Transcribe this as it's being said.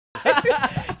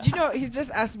No, he just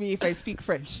asked me if I speak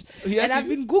French. And I've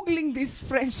been Googling this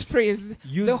French phrase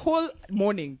the whole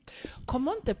morning.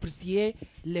 Comment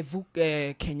appréciez-vous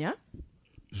Kenya?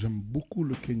 J'aime beaucoup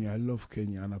le Kenya. I love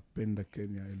Kenya. Napenda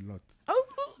Kenya a lot.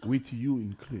 With you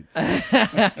included.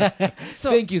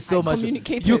 So thank you so much.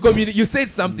 You said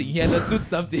something. He understood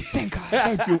something. Thank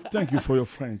God. Thank you for your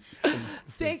French.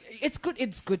 It's good.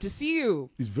 It's good to see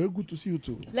you. It's very good to see you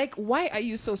too. Like, why are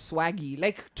you so swaggy?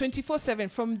 Like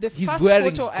 24/7 from the He's first wearing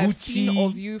photo I've Gucci. seen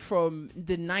of you from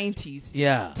the 90s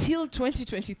till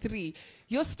 2023.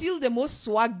 You're still the most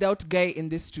swagged out guy in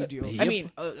this studio. Yep. I mean,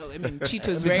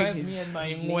 Cheeto's wearing his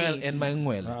and my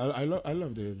Ngwele. I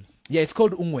love the It's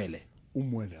called Ungwele.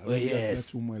 Umwele.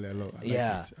 Yes. That's Umwele. I love it.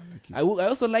 Yeah. I like it. I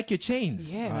also like your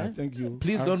chains. Yeah. Thank you.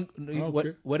 Please don't.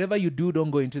 Okay. Whatever you do,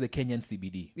 don't go into the Kenyan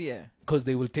CBD. Yeah. Because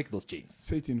they will take those chains.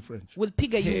 Say it in French. Will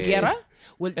piga you gera?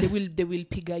 Well, they will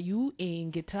piga you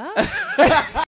in guitar.